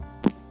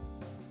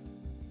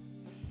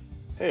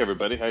Hey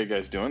everybody, how you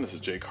guys doing? This is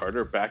Jake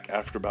Carter, back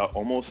after about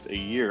almost a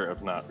year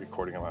of not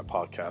recording on my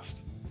podcast.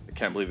 I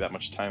can't believe that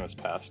much time has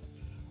passed.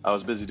 I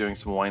was busy doing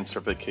some wine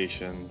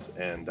certifications,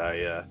 and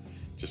I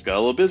just got a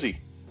little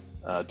busy.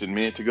 Didn't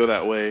mean it to go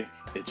that way.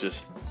 It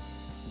just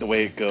the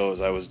way it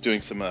goes. I was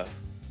doing some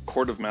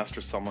Court of Master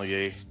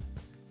Sommelier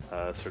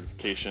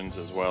certifications,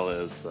 as well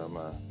as some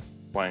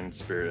Wine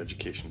Spirit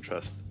Education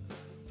Trust.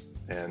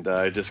 And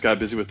I just got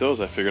busy with those.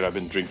 I figured I've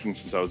been drinking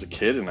since I was a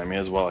kid, and I may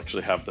as well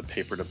actually have the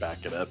paper to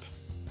back it up,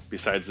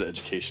 besides the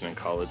education in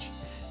college,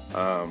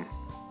 um,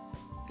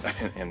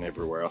 and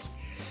everywhere else.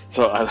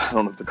 So I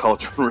don't know if the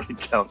college one really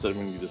counts. I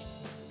mean, you just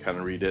kind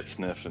of read it,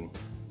 sniff, and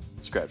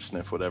scratch,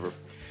 sniff, whatever.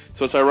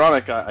 So it's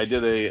ironic. I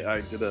did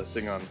a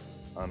thing on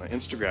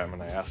Instagram,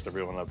 and I asked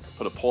everyone to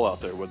put a poll out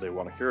there what they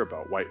want to hear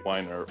about, white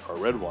wine or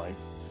red wine.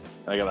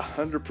 And I got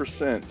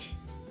 100%.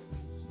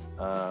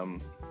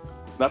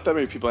 Not that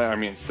many people. I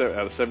mean, out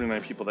of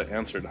 79 people that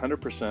answered,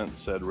 100%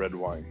 said red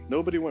wine.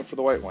 Nobody went for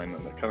the white wine,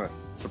 and that kind of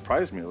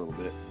surprised me a little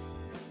bit.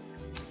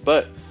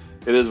 But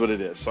it is what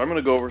it is. So I'm going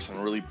to go over some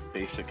really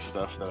basic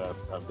stuff that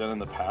I've done in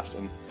the past.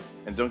 And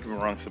don't get me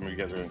wrong, some of you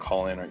guys are going to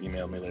call in or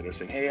email me later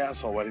saying, hey,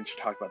 asshole, why didn't you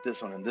talk about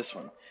this one and this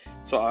one?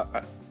 So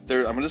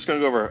I'm just going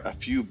to go over a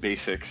few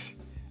basics,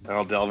 and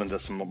I'll delve into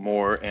some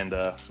more. And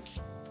I'm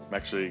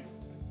actually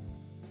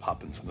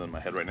popping something in my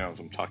head right now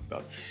as I'm talking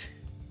about it.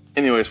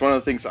 Anyways, one of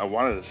the things I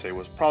wanted to say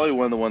was probably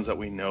one of the ones that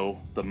we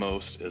know the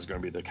most is going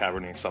to be the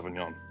Cabernet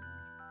Sauvignon,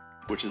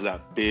 which is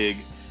that big,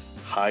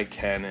 high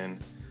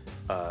tannin,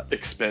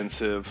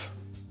 expensive,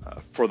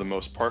 for the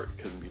most part,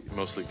 can be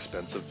mostly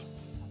expensive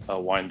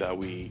wine that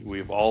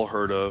we've all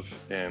heard of.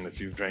 And if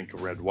you've drank a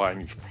red wine,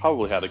 you've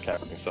probably had a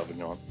Cabernet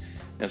Sauvignon.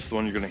 And it's the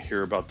one you're going to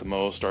hear about the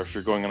most. Or if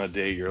you're going on a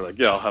date, you're like,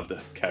 yeah, I'll have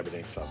the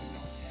Cabernet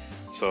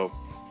Sauvignon. So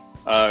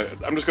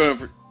I'm just going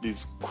over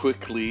these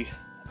quickly.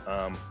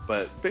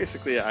 But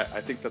basically, I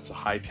think that's a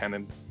high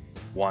tannin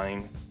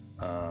wine.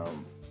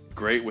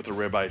 Great with a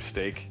ribeye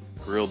steak,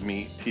 grilled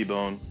meat,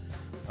 T-bone.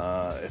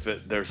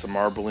 There's some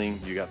marbling,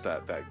 you got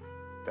that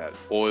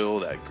oil,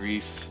 that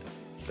grease,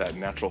 that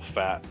natural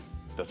fat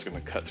that's going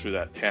to cut through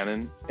that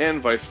tannin,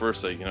 and vice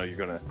versa. You know, you're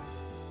going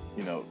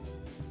to,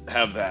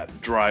 have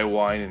that dry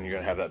wine, and you're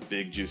going to have that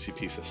big juicy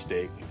piece of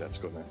steak that's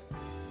going to,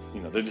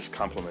 they just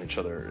complement each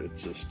other.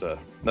 It's just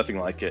nothing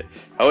like it.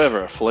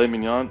 However, a filet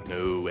mignon,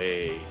 no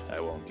way, I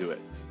won't do it.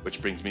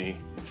 Which brings me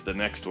to the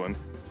next one,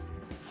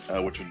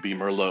 which would be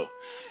Merlot.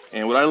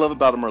 And what I love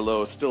about a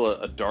Merlot, it's still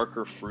a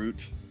darker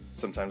fruit,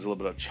 sometimes a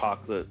little bit of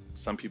chocolate.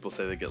 Some people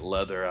say they get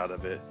leather out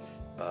of it.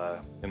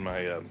 In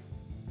my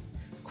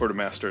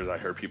quartermasters, I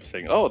heard people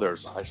saying, oh,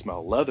 I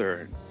smell leather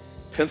and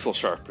pencil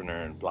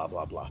sharpener and blah,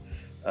 blah, blah.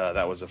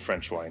 That was a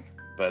French wine.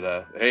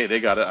 But hey,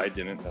 they got it, I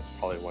didn't. That's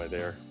probably why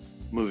they're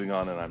moving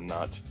on and I'm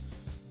not.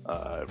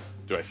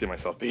 Do I see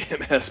myself being a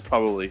mess?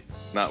 Probably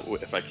not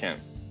if I can't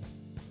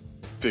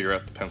figure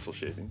out the pencil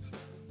shavings.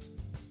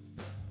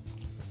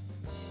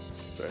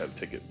 So I had to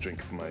take a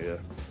drink of my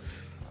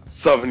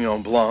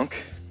Sauvignon Blanc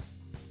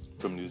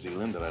from New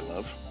Zealand that I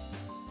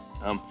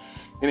love.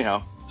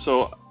 Anyhow,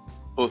 so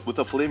with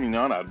the filet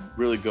mignon, I'd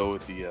really go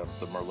with the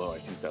Merlot. I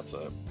think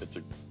it's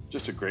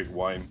just a great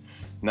wine,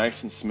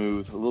 nice and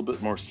smooth, a little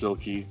bit more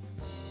silky.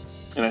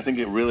 And I think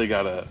it really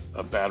got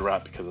a bad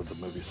rap because of the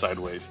movie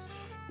Sideways,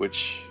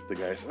 which the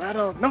guy said,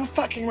 no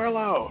fucking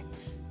Merlot.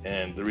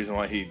 And the reason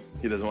why he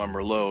doesn't want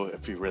Merlot,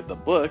 if you read the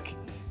book,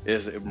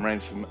 is it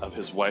reminds him of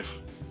his wife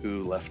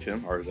who left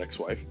him, or his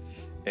ex-wife,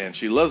 and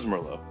she loves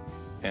Merlot.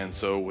 And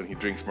so when he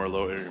drinks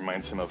Merlot, it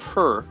reminds him of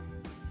her,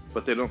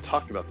 but they don't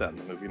talk about that in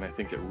the movie, and I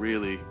think it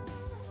really,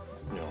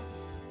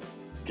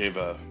 gave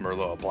a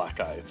Merlot a black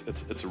eye.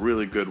 It's a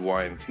really good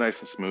wine. It's nice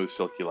and smooth,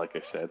 silky, like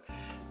I said.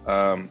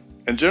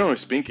 And generally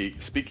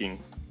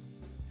speaking,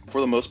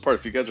 for the most part,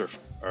 if you guys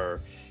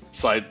are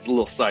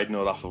little side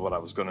note off of what I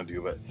was going to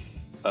do, but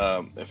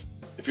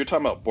if you're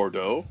talking about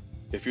Bordeaux,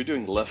 if you're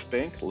doing left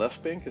bank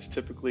is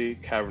typically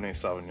Cabernet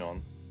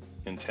Sauvignon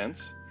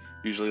intense,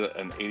 usually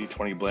an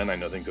 80-20 blend. I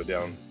know they can go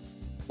down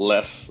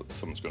less.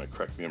 Someone's going to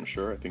correct me, I'm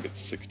sure. I think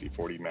it's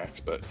 60-40 max,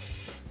 but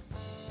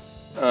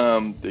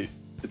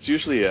it's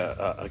usually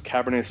a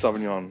Cabernet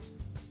Sauvignon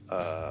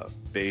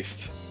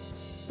based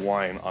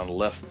wine on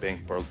left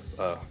bank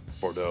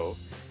Bordeaux,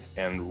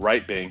 and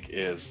right bank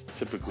is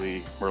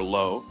typically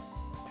Merlot,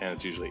 and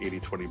it's usually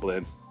 80-20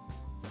 blend,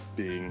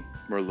 being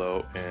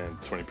Merlot and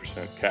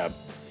 20% Cab.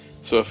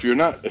 So if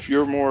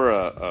you're more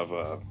of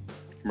a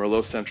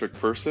Merlot centric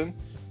person,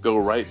 go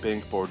right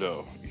bank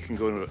Bordeaux. You can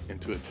go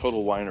into a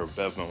Total Wine or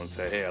Bevmo and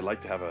say, hey, I'd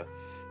like to have a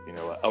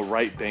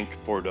right bank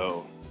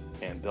Bordeaux,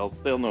 and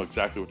they'll know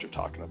exactly what you're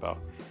talking about.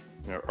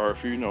 Or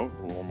if a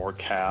little more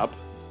Cab,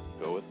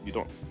 go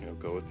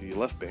with the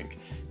left bank.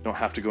 You don't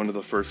have to go into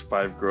the first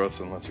 5 growths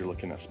unless you're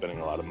looking at spending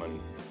a lot of money,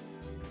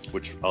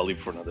 which I'll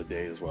leave for another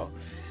day as well.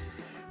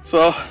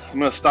 So I'm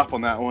going to stop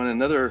on that one.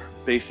 Another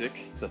basic,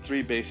 the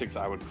 3 basics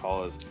I would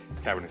call is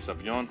Cabernet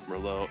Sauvignon,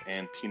 Merlot,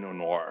 and Pinot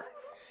Noir.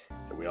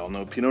 And we all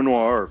know Pinot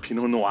Noir or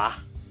Pinot Noir.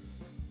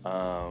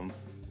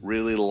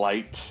 Really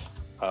light,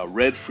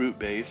 red fruit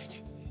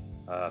based,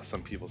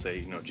 Some people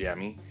say,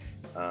 jammy.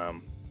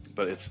 Um,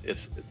 but it's a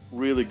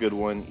really good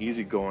one,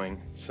 easy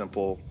going,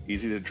 simple,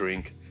 easy to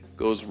drink,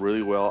 goes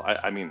really well.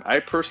 I mean, I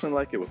personally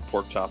like it with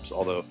pork chops,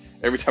 although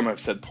every time I've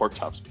said pork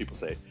chops, people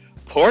say,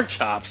 pork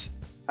chops?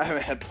 I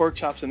haven't had pork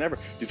chops in ever.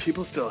 Do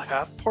people still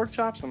have pork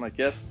chops? I'm like,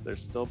 yes,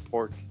 there's still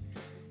pork,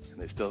 and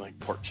they still make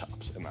pork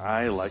chops. And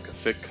I like a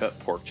thick cut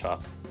pork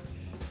chop,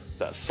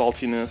 that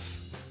saltiness,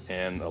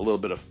 and a little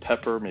bit of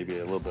pepper, maybe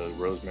a little bit of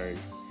rosemary.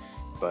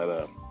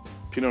 But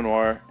Pinot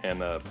Noir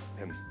and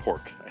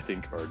pork, I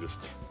think, are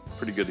just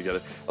pretty good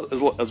together,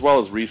 as well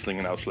as Riesling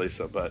and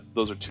Auslese. But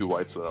those are two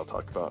whites that I'll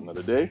talk about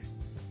another day.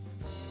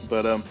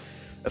 But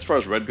as far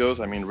as red goes,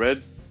 I mean,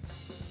 red,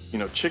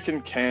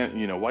 chicken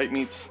can, white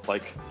meats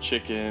like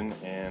chicken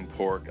and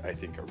pork, I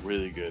think are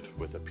really good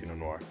with a Pinot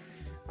Noir.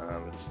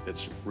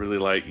 It's really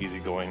light, easy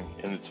going,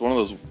 and it's one of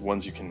those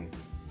ones it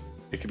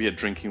could be a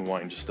drinking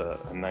wine, just a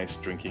nice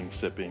drinking,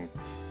 sipping,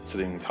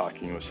 sitting,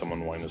 talking with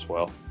someone wine as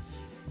well.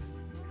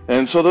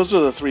 And so those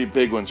are the three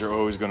big ones you're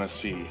always going to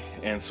see.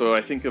 And so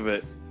I think of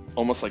it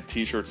almost like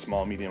t-shirts,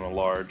 small, medium, and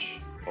large,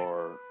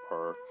 or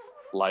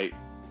light,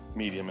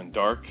 medium, and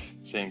dark.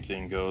 Same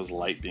thing goes,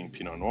 light being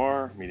Pinot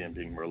Noir, medium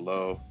being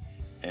Merlot,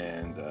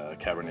 and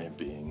Cabernet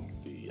being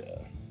the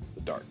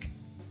dark,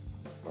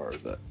 or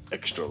the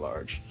extra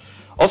large.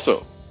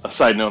 Also, a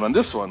side note on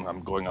this one,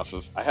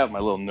 I have my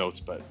little notes,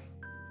 but a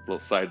little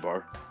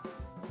sidebar.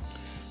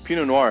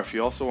 Pinot Noir, if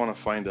you also want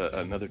to find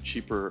another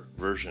cheaper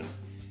version,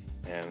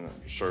 and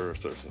I'm sure I'm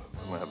going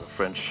to have a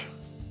French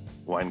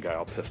wine guy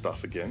all pissed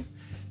off again,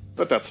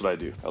 but that's what I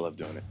do. I love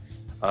doing it.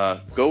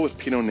 Go with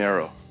Pinot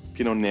Nero,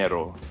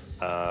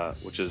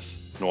 which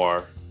is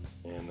noir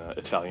in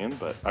Italian,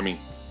 but I mean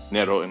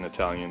Nero in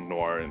Italian,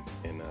 noir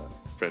in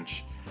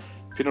French.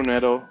 Pinot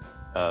Nero,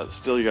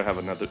 still you're going to have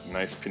another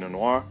nice Pinot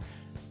Noir,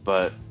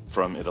 but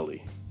from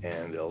Italy,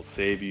 and it'll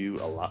save you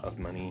a lot of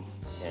money,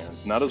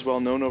 and not as well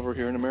known over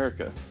here in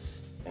America.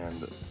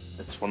 And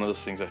it's one of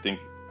those things I think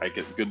I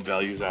get good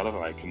values out of,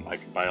 and I can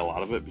buy a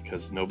lot of it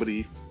because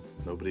nobody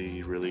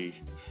really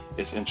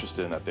is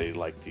interested in that. They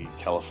like the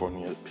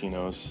California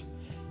Pinots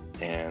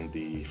and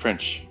the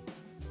French.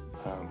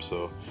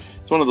 So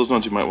it's one of those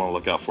ones you might want to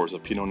look out for, is a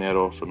Pinot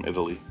Nero from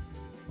Italy.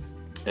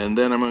 And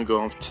then I'm going to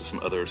go on to some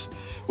others,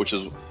 which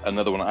is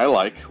another one I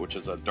like, which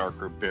is a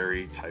darker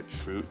berry type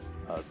fruit,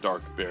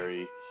 dark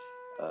berry,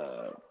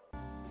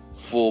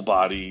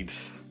 full-bodied.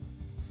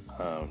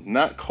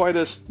 Not quite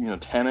as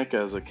tannic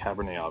as a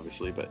Cabernet,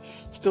 obviously, but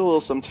still a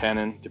little some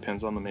tannin.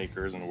 Depends on the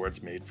makers and where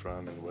it's made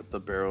from and what the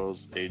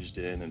barrel's aged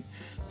in, and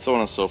so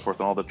on and so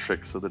forth, and all the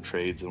tricks of the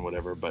trades and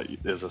whatever. But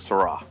there's a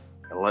Syrah.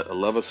 I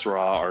love a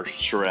Syrah, or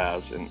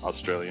Shiraz in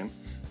Australian.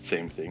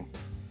 Same thing.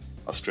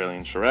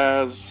 Australian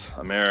Shiraz,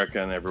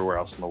 American, everywhere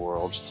else in the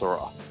world,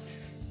 Syrah.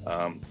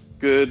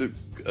 Good,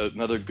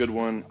 another good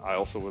one. I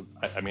also would.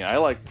 I mean, I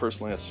like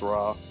personally a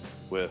Syrah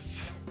with,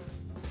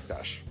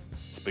 gosh,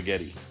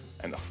 spaghetti.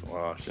 I know.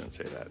 Well, I shouldn't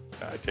say that.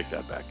 I take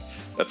that back.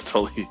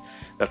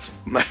 That's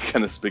my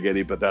kind of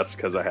spaghetti, but that's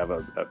because I have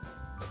a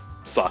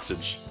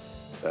sausage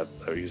that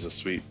I use, a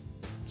sweet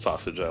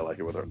sausage. I like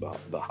it with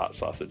the hot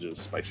sausages,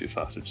 spicy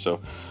sausage.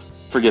 So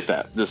forget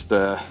that. Just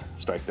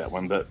strike that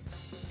one. But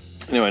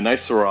anyway,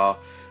 nice Syrah,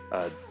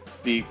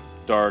 deep,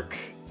 dark,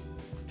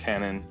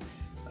 tannin,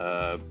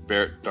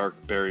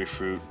 dark berry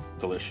fruit,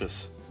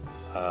 delicious.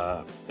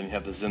 Then you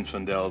have the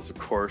Zinfandels, of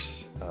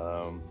course.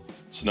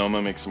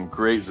 Sonoma makes some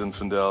great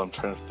Zinfandel. I'm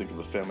trying to think of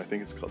the family. I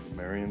think it's called the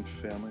Marion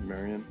family.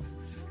 Marion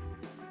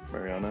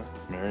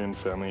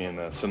family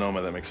in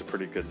Sonoma that makes a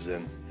pretty good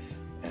Zin.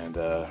 And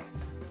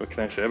what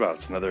can I say about it?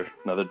 It's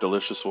another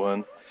delicious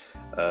one.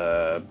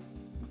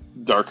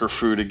 Darker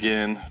fruit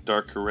again,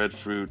 darker red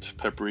fruit,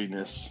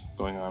 pepperiness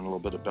going on, a little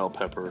bit of bell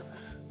pepper,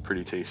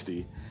 pretty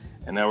tasty.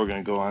 And now we're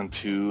going to go on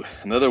to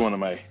another one of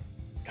my,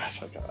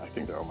 gosh, I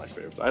think they're all my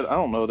favorites. I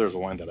don't know, there's a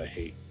wine that I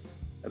hate.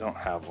 I don't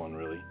have one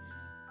really.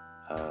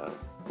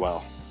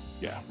 Well,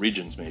 yeah,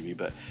 regions maybe,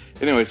 but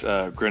anyways,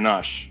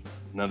 Grenache,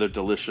 another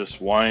delicious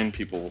wine.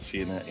 People will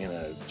see in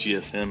a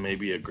GSM,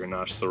 maybe a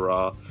Grenache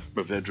Syrah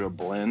Mourvedre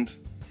blend.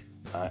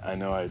 I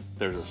know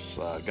there's this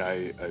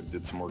guy I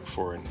did some work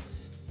for, and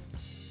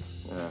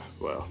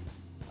well,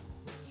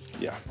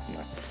 yeah,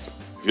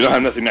 if you don't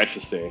have nothing nice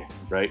to say,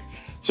 right?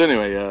 So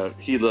anyway,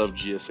 he loved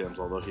GSMs,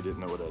 although he didn't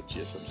know what a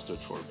GSM stood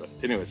for. But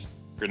anyways,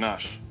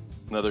 Grenache,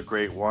 another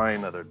great wine,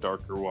 another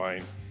darker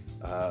wine.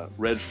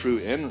 Red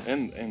fruit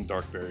and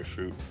dark berry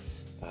fruit.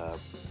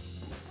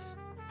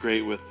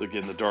 Great with,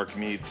 again, the dark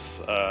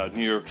meats.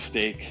 New York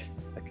steak,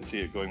 I can see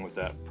it going with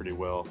that pretty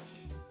well.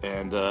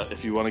 And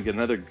if you want to get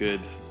another good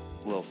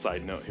little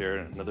side note here,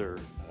 another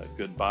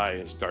good buy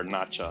is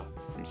Garnacha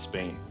from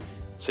Spain.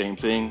 Same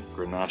thing,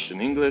 Grenache in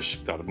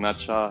English,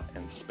 Garnacha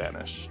in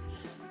Spanish.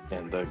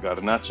 And the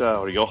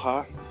Garnacha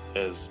Rioja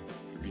is,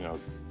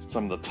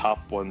 some of the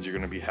top ones you're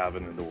going to be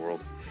having in the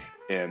world.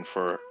 And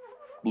for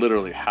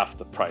literally half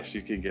the price,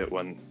 you can get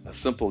a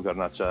simple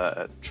Garnacha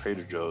at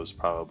Trader Joe's,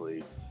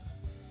 probably,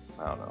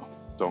 I don't know,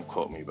 don't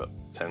quote me, but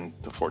 10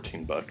 to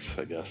 14 bucks,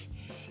 I guess,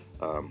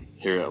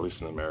 here, at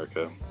least in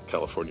America,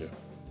 California.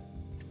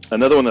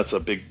 Another one that's a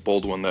big,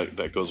 bold one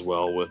that goes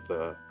well with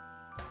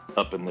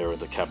up in there with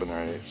the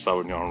Cabernet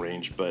Sauvignon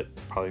range, but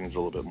probably needs a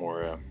little bit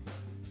more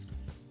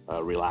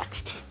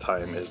relaxed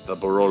time is the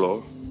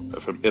Barolo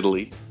from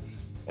Italy.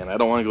 And I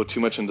don't want to go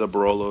too much into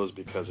Barolos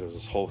because there's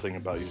this whole thing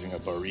about using a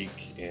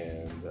barrique,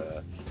 and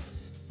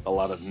a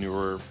lot of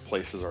newer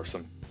places or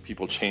some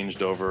people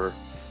changed over,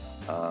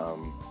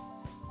 um,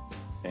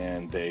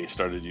 and they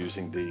started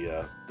using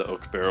the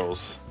oak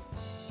barrels,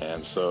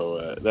 and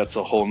so that's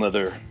a whole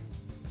nother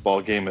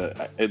ball game,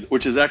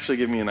 which is actually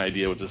giving me an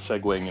idea, which is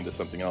segueing into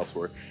something else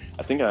where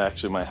I think I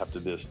actually might have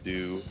to just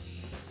do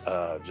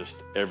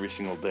just every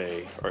single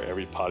day or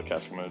every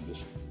podcast, I'm going to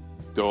just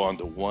go on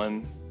to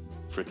one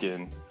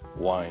freaking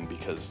wine,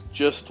 because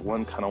just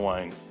one kind of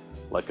wine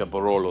like a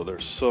Barolo,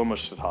 there's so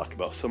much to talk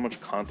about, so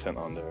much content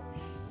on there.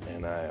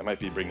 And I might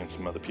be bringing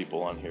some other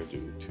people on here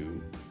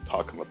to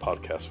talk on the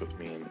podcast with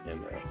me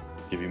and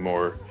give you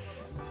more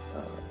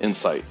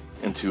insight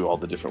into all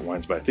the different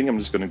wines. But I think I'm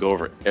just going to go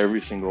over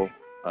every single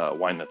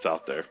wine that's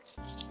out there,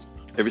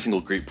 every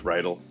single grape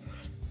varietal,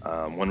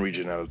 one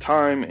region at a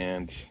time,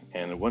 and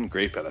one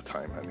grape at a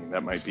time. I mean,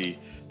 that might be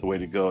the way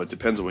to go. It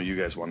depends on what you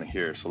guys want to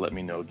hear. So let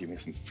me know, give me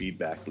some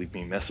feedback, leave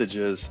me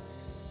messages,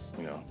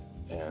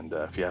 and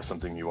if you have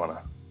something you want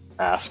to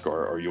ask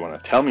or you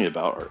want to tell me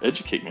about or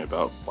educate me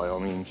about, by all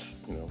means,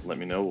 let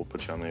me know. We'll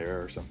put you on the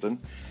air or something.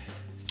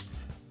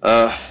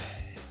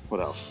 What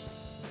else?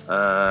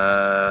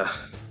 I'm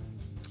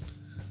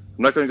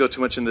not going to go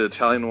too much into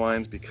Italian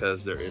wines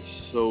because there is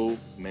so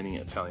many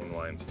Italian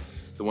wines.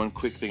 The one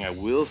quick thing I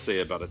will say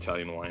about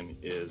Italian wine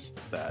is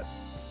that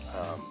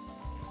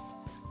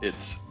it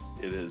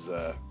is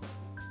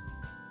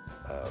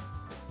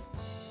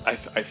I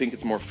think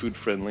it's more food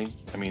friendly.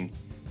 I mean,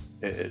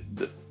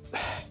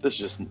 I'm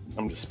just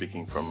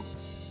speaking from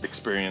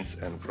experience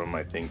and from,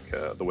 I think,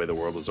 the way the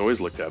world has always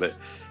looked at it,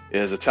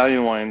 is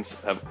Italian wines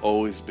have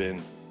always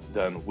been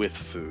done with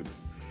food,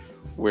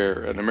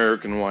 where an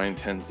American wine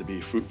tends to be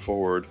fruit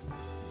forward,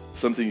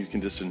 something you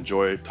can just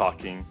enjoy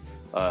talking.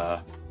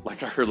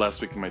 Like I heard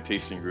last week in my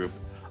tasting group,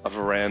 a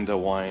veranda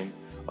wine.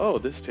 Oh,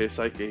 this tastes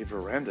like a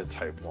veranda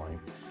type wine.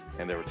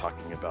 And they were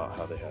talking about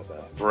how they have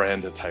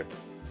veranda type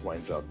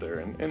wines out there.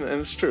 And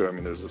it's true. I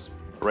mean, there's this,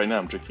 right now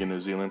I'm drinking a New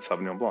Zealand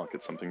Sauvignon Blanc.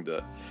 It's something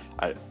that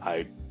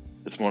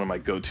it's one of my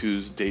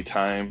go-tos,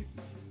 daytime,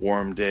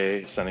 warm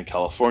day, sunny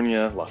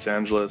California, Los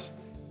Angeles.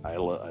 I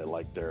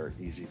like their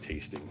easy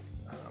tasting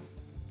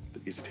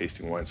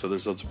wines. So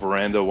there's those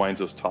veranda wines,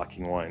 those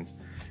talking wines.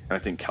 And I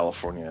think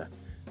California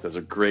does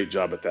a great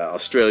job at that.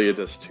 Australia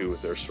does too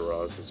with their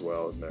Syrahs as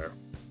well, and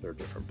their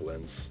different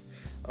blends.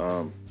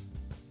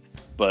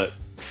 But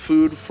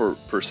food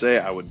per se,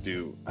 I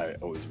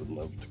always would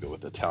love to go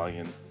with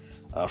Italian.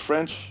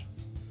 French,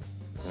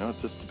 it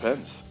just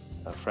depends.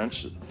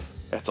 French,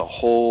 that's a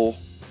whole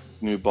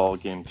new ball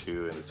game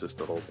too, and it's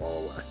just a whole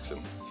ball of wax. And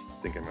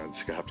I think I'm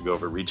just gonna have to go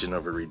over region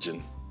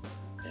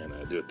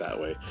and do it that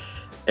way.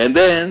 And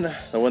then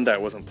the one that I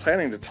wasn't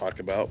planning to talk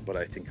about, but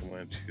I think I'm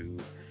going to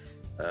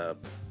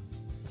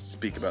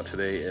speak about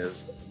today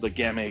is the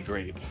Gamay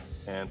grape.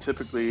 And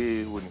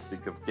typically when you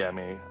think of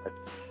Gamay,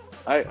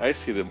 I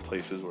see it in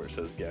places where it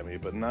says Gamay,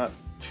 but not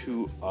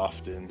too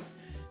often.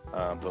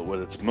 But what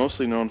it's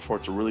mostly known for,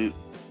 it's a really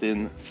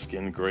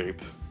thin-skinned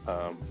grape,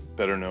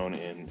 better known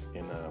in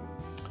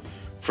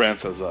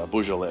France as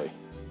Beaujolais.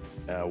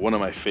 One of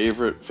my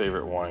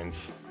favorite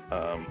wines.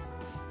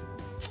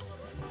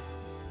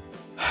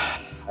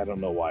 I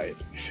don't know why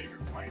it's my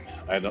favorite wine.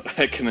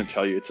 I couldn't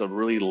tell you. It's a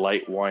really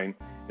light wine.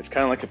 It's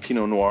kind of like a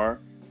Pinot Noir,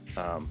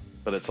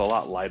 but it's a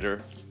lot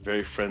lighter,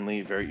 very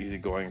friendly, very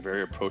easygoing,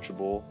 very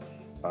approachable.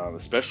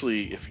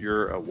 Especially if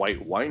you're a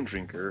white wine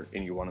drinker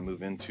and you want to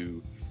move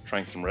into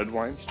trying some red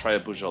wines, try a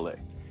Beaujolais.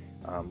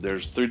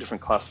 There's 3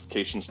 different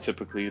classifications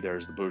typically.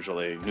 There's the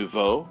Beaujolais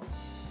Nouveau,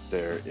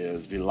 there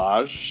is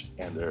Village,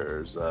 and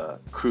there's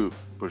Cru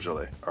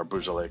Beaujolais, or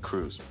Beaujolais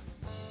Crus.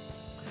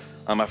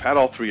 I've had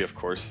all 3, of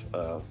course.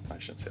 I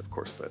shouldn't say of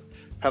course, but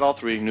I've had all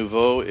 3.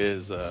 Nouveau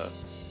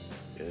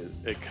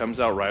it comes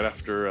out right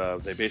after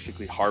they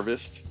basically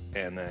harvest,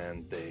 and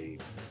then they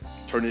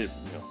turn it,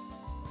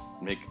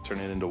 turn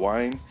it into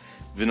wine,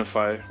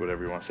 vinify,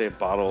 whatever you want to say,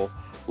 bottle,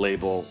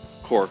 label,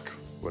 cork,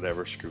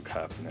 whatever, screw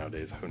cap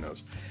nowadays, who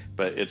knows.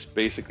 But it's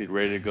basically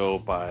ready to go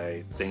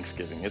by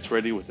Thanksgiving. It's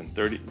ready within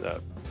 30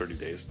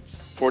 days,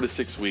 4 to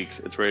 6 weeks.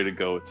 It's ready to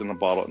go. It's in the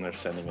bottle, and they're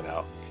sending it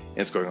out. And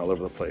it's going all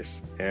over the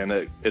place.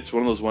 And it's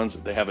one of those ones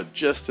that they have it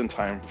just in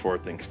time for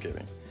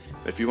Thanksgiving.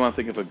 If you want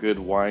to think of a good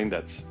wine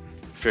that's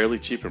fairly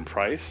cheap in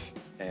price,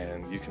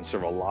 and you can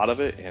serve a lot of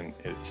it, and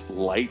it's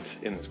light,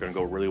 and it's going to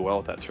go really well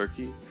with that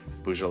turkey,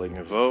 Beaujolais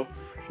Nouveau,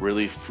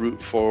 really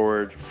fruit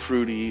forward,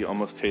 fruity,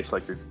 almost tastes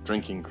like you're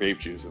drinking grape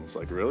juice. And it's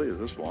like, really? Is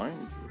this wine?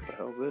 What the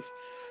hell is this?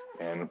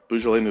 And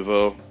Beaujolais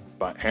Nouveau,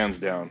 hands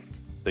down,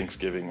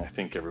 Thanksgiving. I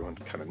think everyone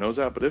kind of knows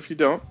that, but if you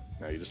don't,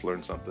 you just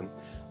learned something.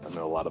 I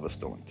know a lot of us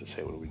don't like to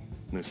say we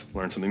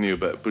learn something new,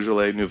 but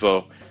Beaujolais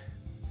Nouveau,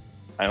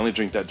 I only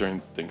drink that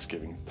during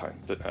Thanksgiving time,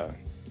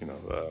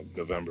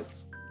 November.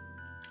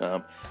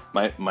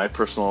 My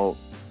personal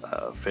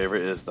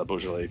favorite is the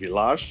Beaujolais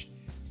Village.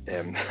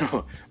 And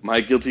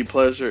my guilty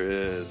pleasure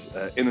is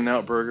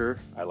In-N-Out Burger.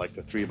 I like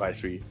the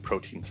 3x3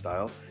 protein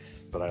style,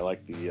 but I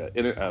like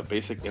the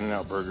basic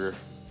In-N-Out Burger.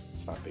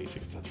 It's not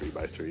basic, it's a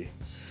 3x3.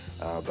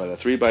 But a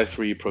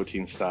 3x3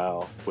 protein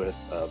style with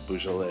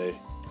Beaujolais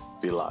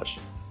Village.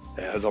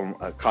 It has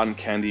a cotton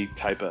candy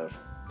type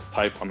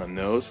on the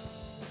nose,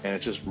 and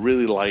it's just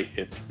really light.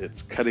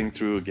 It's cutting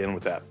through again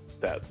with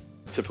that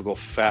typical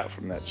fat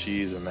from that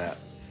cheese and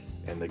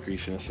the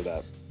greasiness of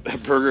that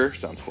burger.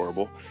 Sounds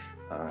horrible.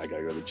 I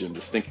gotta go to the gym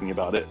just thinking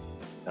about it.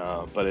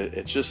 But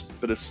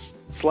it's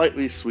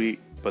slightly sweet,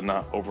 but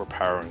not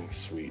overpowering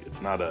sweet.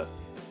 It's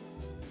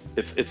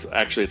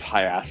actually it's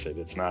high acid.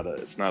 It's not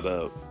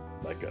a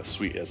like a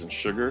sweet as in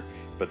sugar,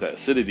 but the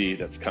acidity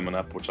that's coming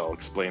up, which I'll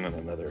explain in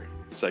another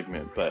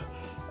segment. But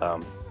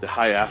the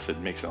high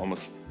acid makes it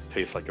almost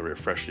taste like a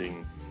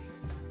refreshing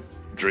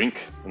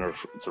drink, and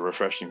it's a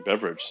refreshing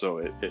beverage. So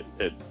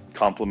it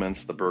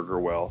complements the burger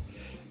well,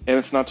 and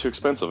it's not too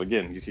expensive.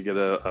 Again, you could get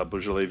a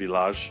Beaujolais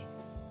Village.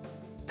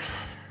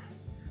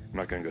 I'm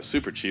not going to go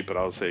super cheap, but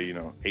I'll say,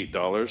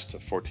 $8 to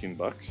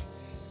 $14.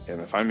 And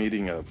if I'm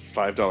eating a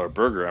 $5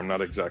 burger, I'm not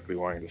exactly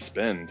wanting to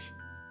spend,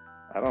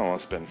 I don't want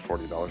to spend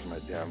 $40 on my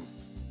damn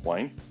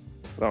wine.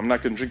 But I'm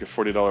not going to drink a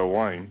 $40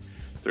 wine,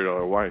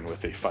 $30 wine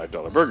with a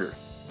 $5 burger.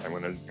 I'm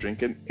going to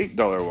drink an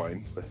 $8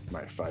 wine with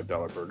my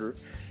 $5 burger.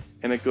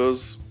 And it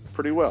goes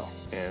pretty well.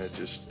 And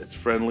it's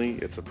friendly,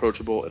 it's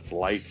approachable, it's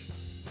light,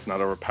 it's not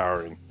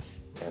overpowering,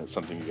 and it's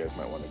something you guys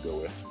might want to go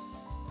with.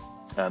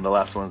 And the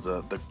last one's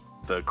the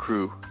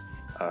Cru,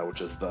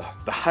 which is the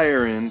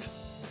higher end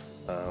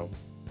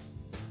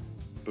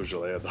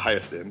Beaujolais, the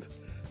highest end.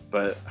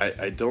 But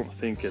I don't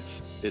think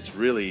it's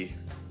really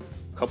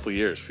a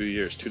few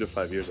years, 2 to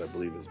 5 years, I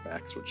believe, is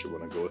max what you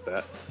want to go with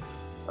that.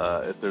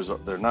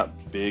 They're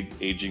not big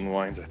aging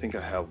wines. I think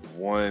I have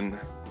one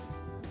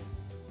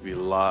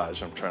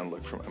Village. I'm trying to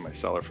look at my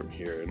cellar from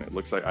here, and it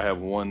looks like I have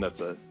one that's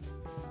a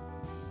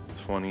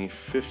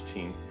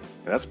 2015.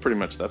 And that's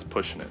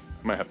pushing it.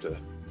 I might have to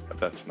have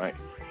that tonight.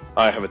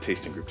 I have a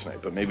tasting group tonight,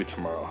 but maybe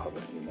tomorrow I'll have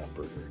an In-N-Out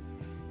Burger.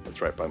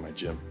 That's right by my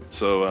gym.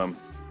 So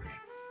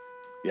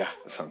yeah,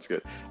 that sounds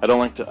good. I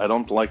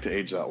don't like to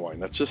age that wine.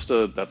 That's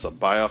a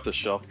buy off the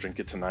shelf, drink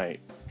it tonight,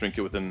 drink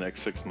it within the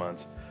next 6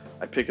 months.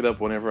 I pick it up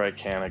whenever I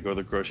can. I go to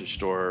the grocery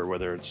store,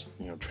 whether it's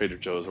Trader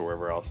Joe's or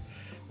wherever else.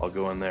 I'll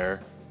go in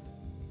there,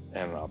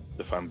 and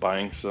if I'm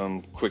buying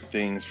some quick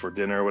things for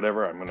dinner or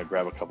whatever, I'm gonna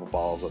grab a couple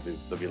bottles of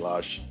the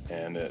Village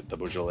and the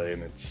Beaujolais,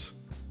 and it's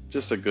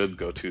just a good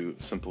go-to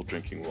simple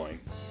drinking wine.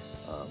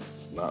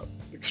 It's not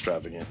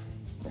extravagant.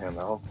 And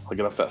I'll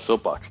get off that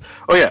soapbox.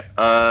 Oh yeah,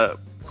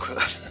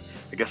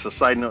 I guess a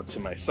side note to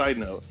my side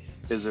note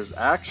is there's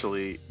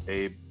actually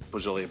a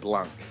Beaujolais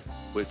Blanc,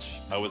 which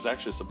I was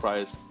actually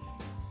surprised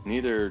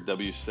neither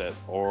WSET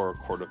or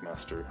Court of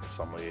Master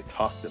Sommelier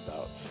talked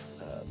about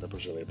the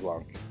Beaujolais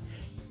Blanc.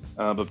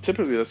 But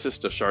typically that's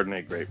just a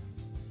Chardonnay grape.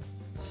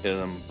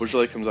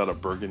 Beaujolais comes out of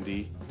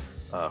Burgundy,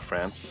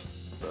 France,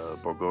 the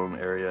Bourgogne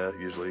area.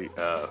 Usually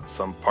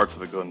some parts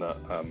of it go into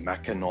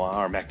Macanois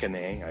or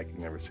Macanais. I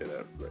can never say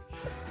that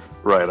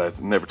right. I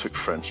never took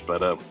French,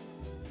 but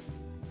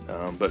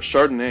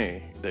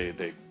Chardonnay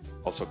they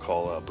also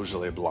call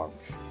Beaujolais Blanc,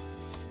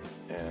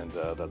 and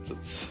that's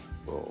its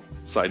little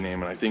side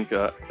name. And I think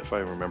if I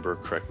remember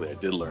correctly, I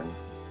did learn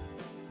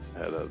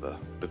at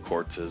the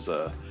courts is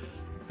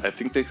I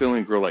think they can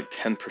only grow like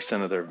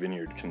 10% of their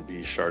vineyard can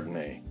be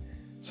Chardonnay,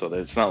 so that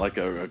it's not like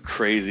a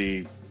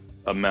crazy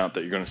amount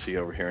that you're going to see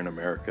over here in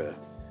America.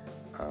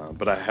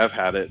 But I have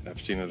had it.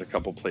 I've seen it a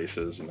couple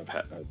places, and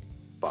I've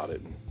bought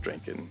it and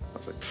drank it. And I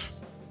was like,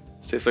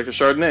 it tastes like a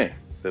Chardonnay.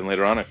 Then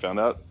later on, I found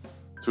out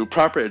through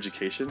proper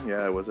education,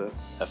 yeah, it was a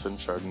effing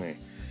Chardonnay.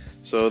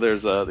 So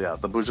there's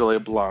the Beaujolais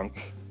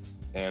Blanc,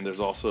 and there's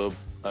also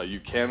you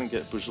can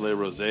get Beaujolais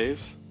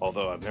Rosés,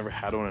 although I've never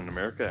had one in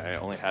America. I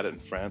only had it in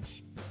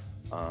France,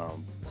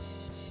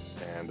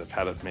 and I've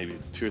had it maybe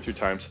 2 or 3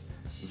 times.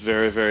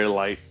 Very, very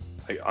light.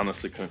 I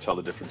honestly couldn't tell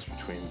the difference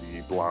between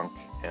the Blanc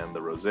and the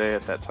Rosé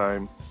at that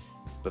time.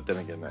 But then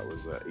again, that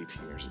was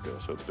 18 years ago,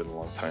 so it's been a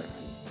long time.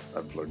 And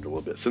I've learned a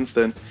little bit since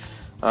then.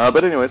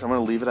 But anyways, I'm going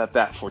to leave it at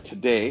that for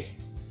today.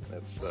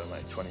 That's my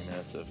 20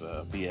 minutes of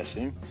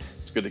BSing.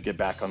 It's good to get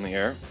back on the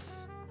air.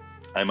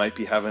 I might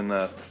be having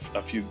a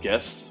few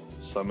guests,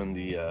 some in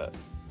the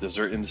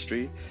dessert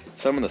industry,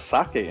 some in the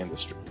sake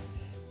industry.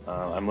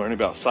 I'm learning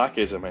about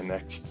sakes at my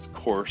next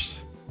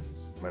course,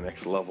 my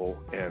next level,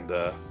 and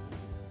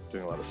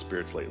doing a lot of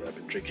spirits lately. I've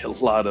been drinking a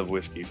lot of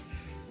whiskeys.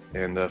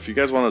 And if you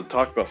guys want to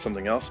talk about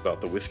something else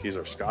about the whiskeys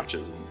or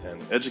scotches and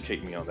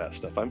educate me on that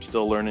stuff, I'm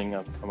still learning.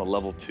 I'm a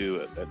level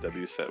 2 at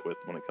WSET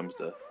when it comes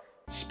to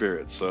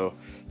spirits. So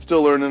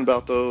still learning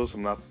about those.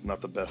 I'm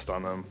not the best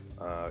on them.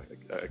 I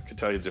could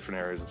tell you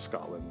different areas of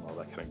Scotland and all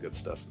that kind of good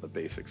stuff, the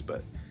basics,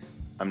 but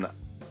I'm not.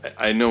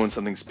 I know when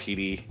something's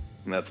peaty,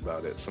 and that's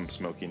about it. Some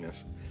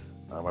smokiness.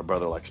 My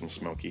brother likes some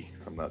smoky.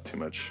 I'm not too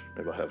much.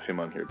 Maybe I'll have him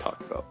on here to talk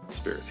about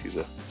spirits. He's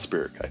a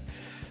spirit guy.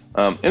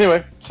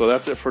 Anyway, so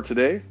that's it for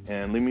today.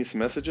 And leave me some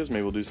messages.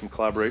 Maybe we'll do some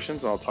collaborations.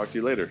 And I'll talk to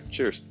you later.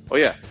 Cheers. Oh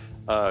yeah,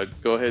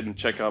 go ahead and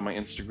check out my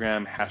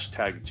Instagram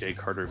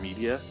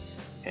 #JCarterMedia,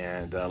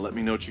 and let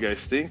me know what you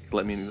guys think.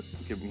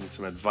 Give me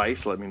some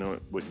advice. Let me know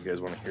what you guys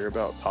want to hear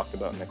about, talk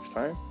about next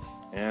time,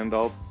 and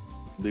I'll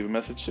leave a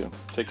message soon.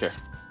 Take care.